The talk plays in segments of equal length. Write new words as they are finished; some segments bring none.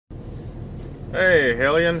Hey,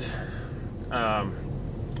 Hellions. I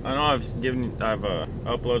know I've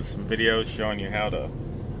uploaded some videos showing you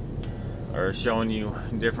showing you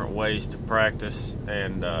different ways to practice,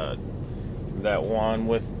 and that one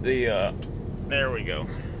with the there we go,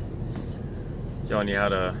 showing you how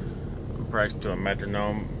to practice to a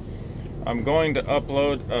metronome. I'm going to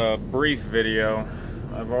upload a brief video.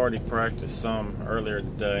 I've already practiced some earlier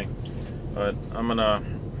today, but I'm gonna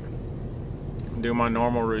do my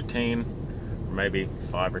normal routine, maybe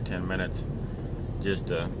 5 or 10 minutes, just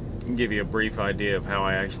to give you a brief idea of how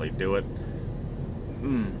I actually do it.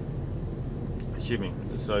 Excuse me,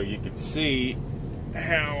 so you can see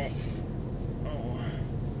how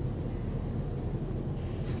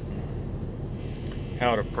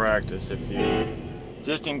to practice,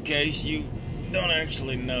 just in case you don't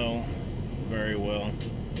actually know very well.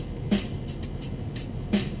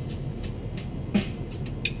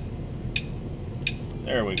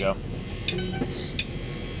 There we go.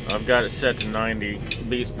 I've got it set to 90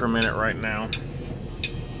 beats per minute right now,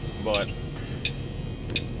 but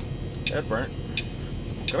that burnt.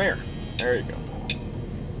 Come here. There you go.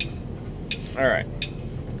 All right.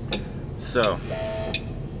 So.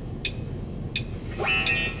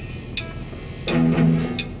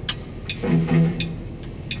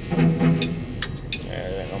 Yeah,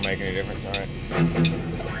 that don't make any difference. All right.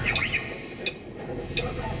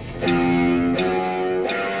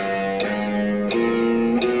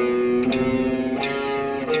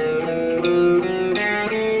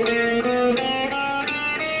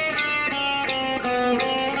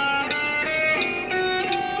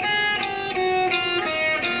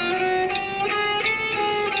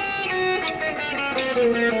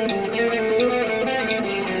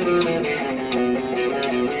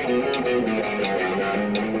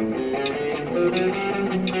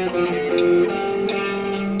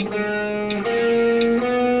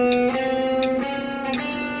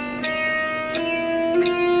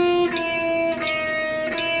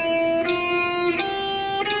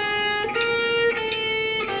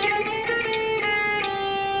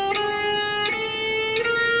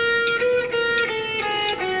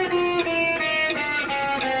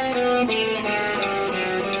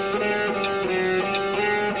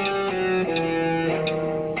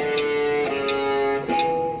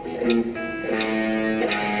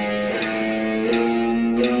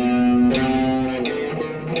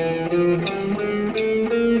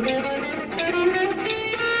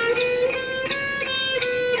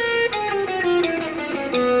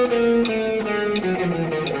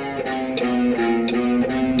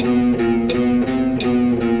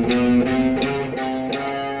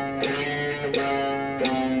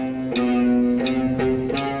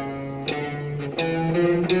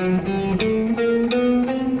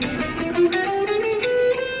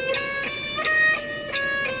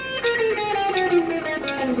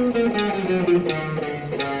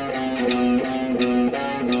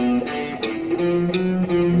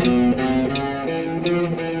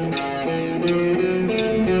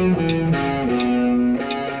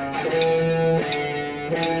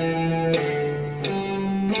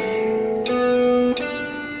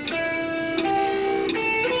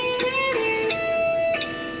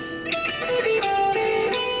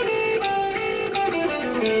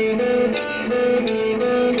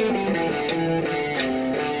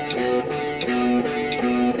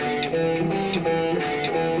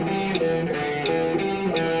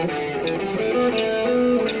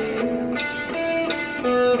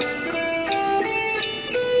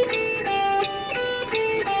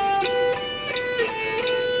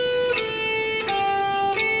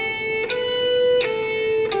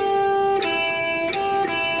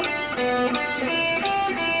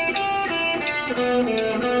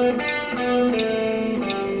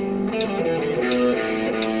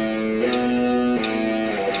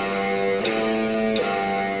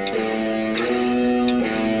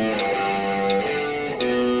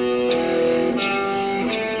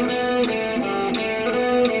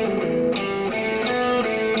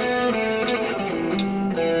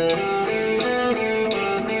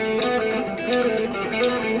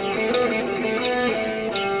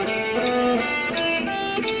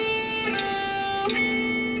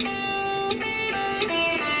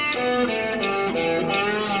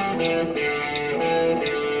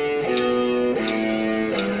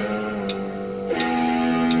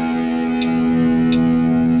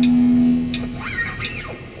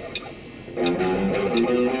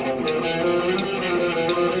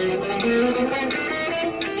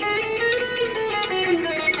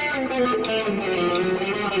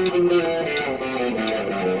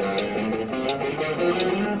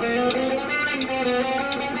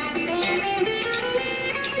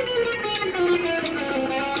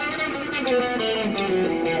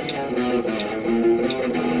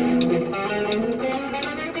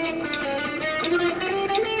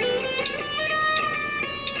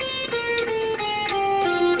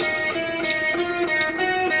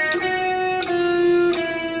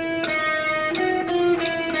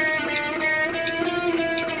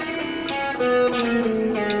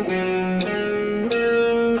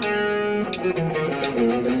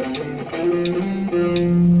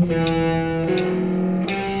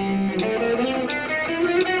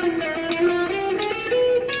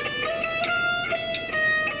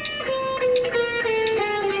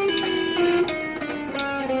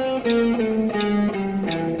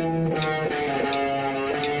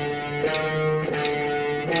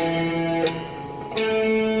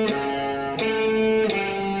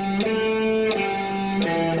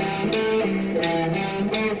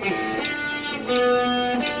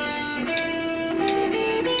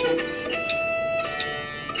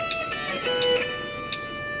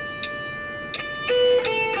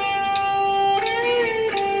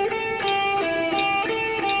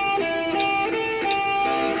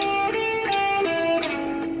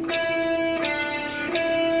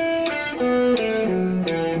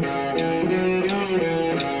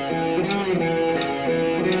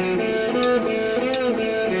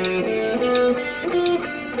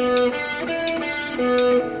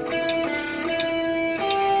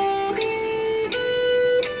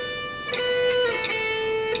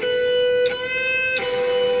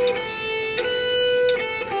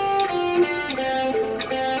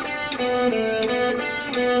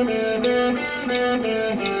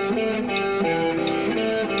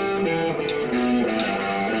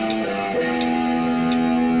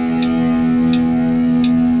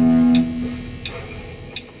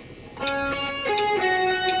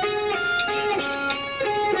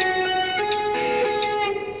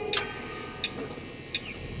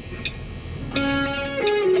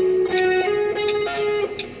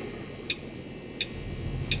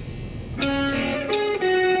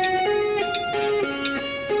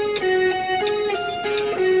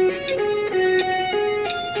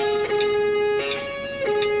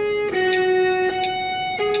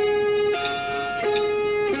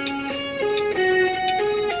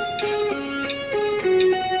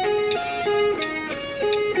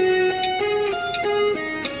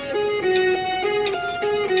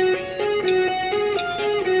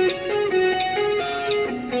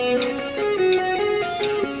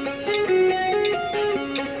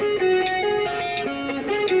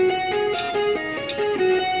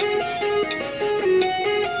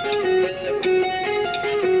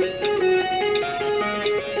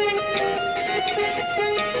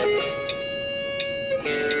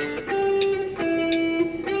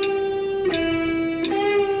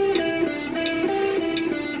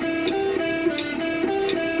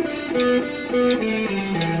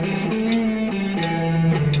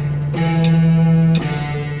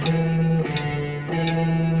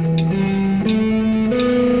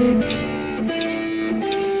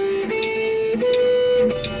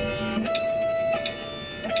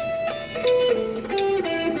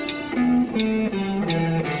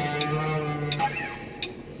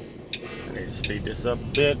 Speed this up a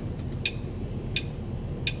bit.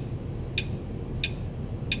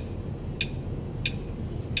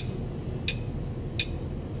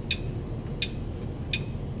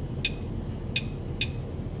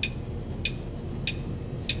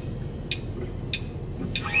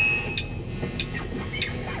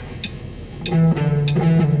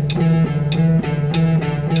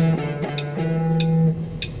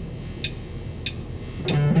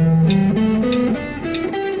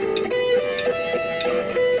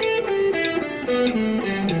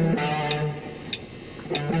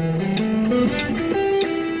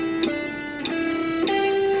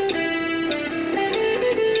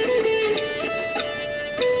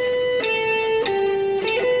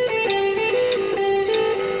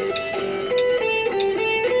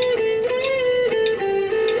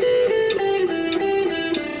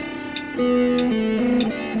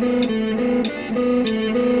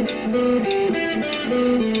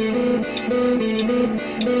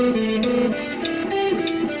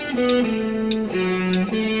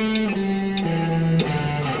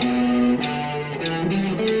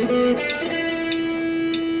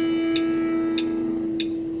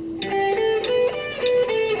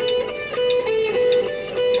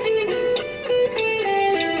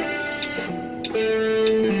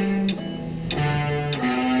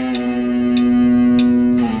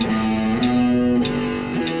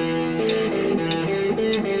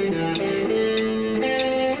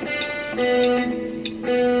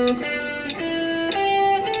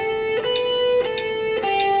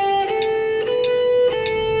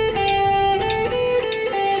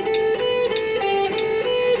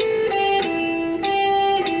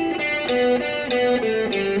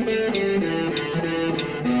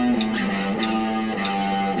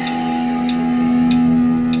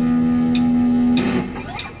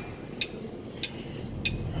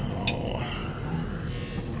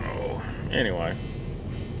 Anyway,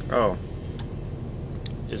 oh,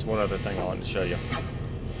 just one other thing I wanted to show you.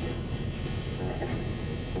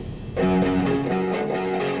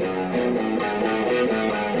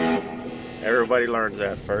 Everybody learns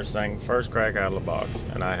that first thing, first crack out of the box,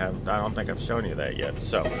 and I don't think I've shown you that yet.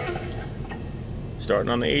 So, starting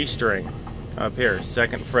on the E string, up here,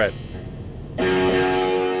 second fret,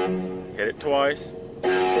 hit it twice,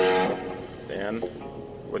 then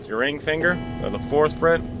with your ring finger, go to the fourth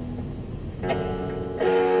fret,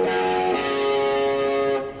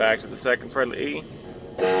 back to the second fret of the E,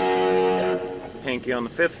 pinky on the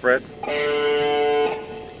fifth fret,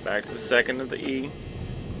 back to the second of the E.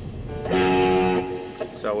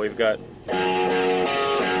 So we've got,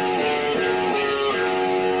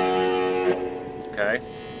 okay,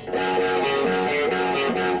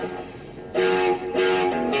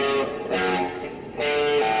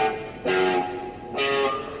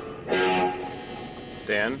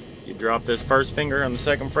 then you drop this first finger on the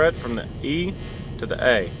second fret from the E to the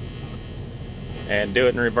A and do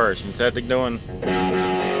it in reverse. Instead of doing,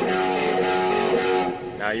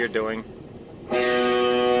 now you're doing,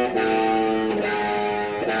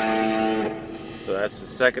 so that's the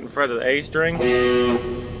second fret of the A string.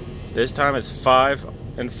 This time it's 5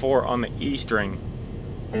 and 4 on the E string.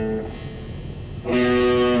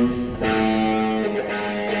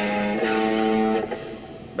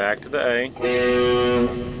 Back to the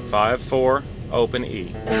A, 5, 4, open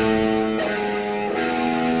E.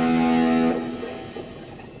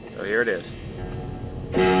 So here it is.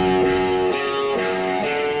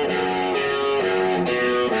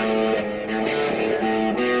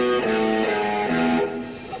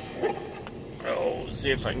 Oh,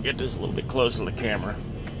 see if I can get this a little bit closer to the camera.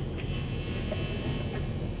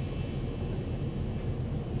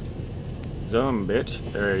 Zoom, bitch.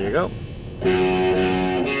 There you go.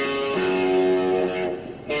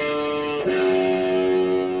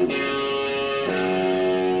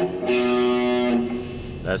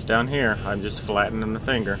 That's down here. I'm just flattening the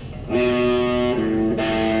finger.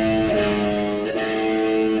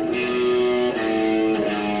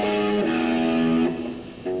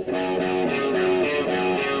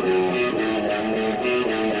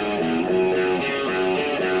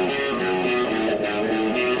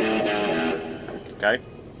 Okay?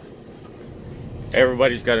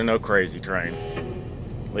 Everybody's got to know Crazy Train.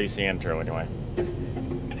 At least the intro, anyway.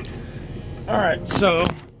 Alright, so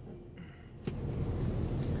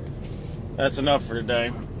that's enough for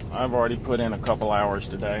today. I've already put in a couple hours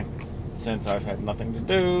today, since I've had nothing to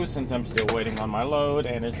do, since I'm still waiting on my load,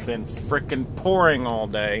 and it's been frickin' pouring all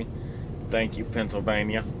day. Thank you,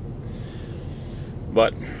 Pennsylvania.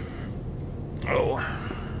 But, oh,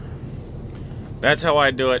 that's how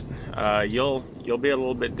I do it. You'll be a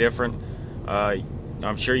little bit different.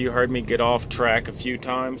 I'm sure you heard me get off track a few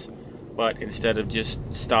times, but instead of just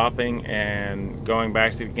stopping and going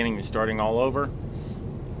back to the beginning and starting all over,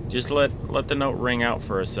 just let the note ring out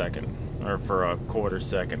for a second, or for a quarter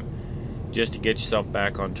second, just to get yourself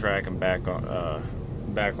back on track and back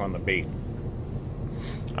on the beat.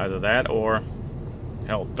 Either that, or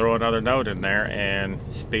hell, throw another note in there and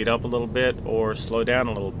speed up a little bit or slow down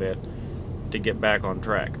a little bit to get back on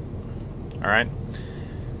track. All right,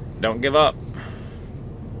 don't give up.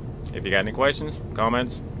 If you got any questions,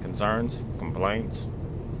 comments, concerns, complaints,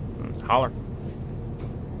 holler.